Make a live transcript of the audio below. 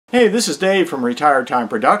Hey, this is Dave from Retired Time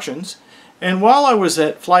Productions, and while I was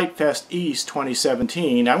at Flight Fest East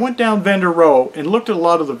 2017, I went down Vendor Row and looked at a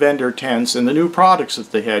lot of the vendor tents and the new products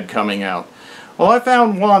that they had coming out. Well, I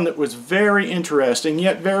found one that was very interesting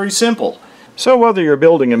yet very simple. So whether you're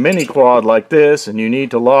building a mini quad like this and you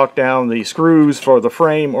need to lock down the screws for the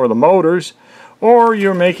frame or the motors, or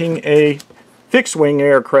you're making a fixed wing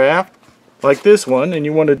aircraft like this one and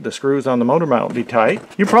you wanted the screws on the motor mount to be tight,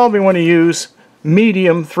 you probably want to use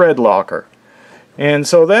medium thread locker. And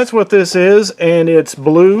so that's what this is, and it's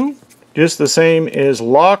blue, just the same as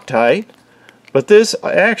Loctite, but this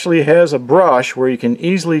actually has a brush where you can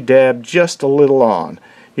easily dab just a little on.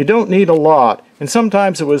 You don't need a lot, and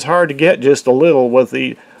sometimes it was hard to get just a little with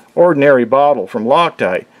the ordinary bottle from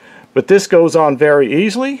Loctite, but this goes on very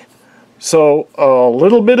easily, so a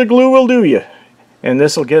little bit of glue will do you, and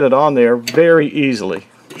this will get it on there very easily.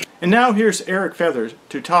 And now here's Eric Feathers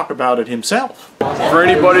to talk about it himself. For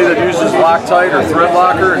anybody that uses Loctite or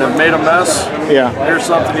Threadlocker and have made a mess, here's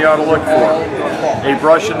something you ought to look for. A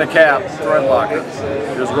brush-in-the-cap Threadlocker.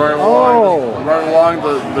 Just running along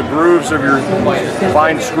the grooves of your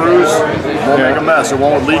fine screws won't make a mess. It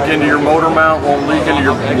won't leak into your motor mount, won't leak into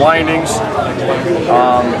your windings.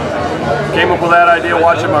 Came up with that idea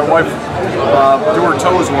watching my wife do her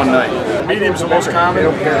toes one night. Medium's the most common,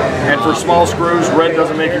 and for small screws, red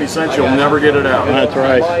doesn't make any sense. You'll never get it out. That's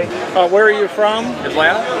right. Where are you from?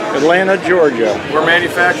 Atlanta. Atlanta, Georgia. We're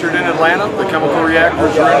manufactured in Atlanta. The chemical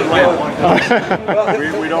reactors are in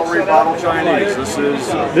Atlanta. we don't rebottle Chinese.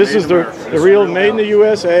 This is the real made in the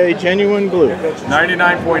USA, genuine glue.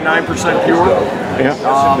 99.9% pure.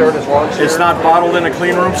 Yeah. It's not bottled in a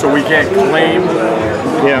clean room, so we can't claim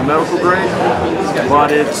medical grade,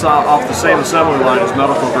 but it's off the same assembly line as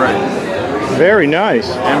medical grade. Very nice.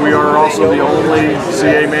 And we are also the only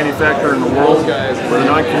CA manufacturer in the world with an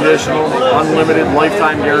unconditional, unlimited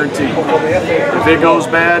lifetime guarantee. If it goes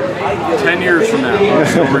bad, 10 years from now, we'll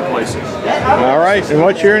still replace it. All right, and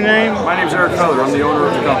what's your name? My name's Eric Feather. I'm the owner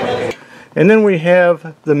of the company. And then we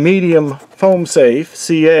have the medium foam safe,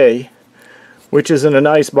 CA, which is in a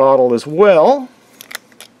nice bottle as well.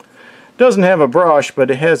 Doesn't have a brush,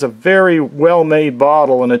 but it has a very well made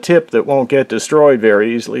bottle and a tip that won't get destroyed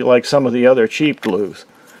very easily like some of the other cheap glues.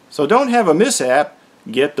 So don't have a mishap,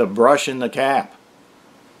 get the brush in the cap.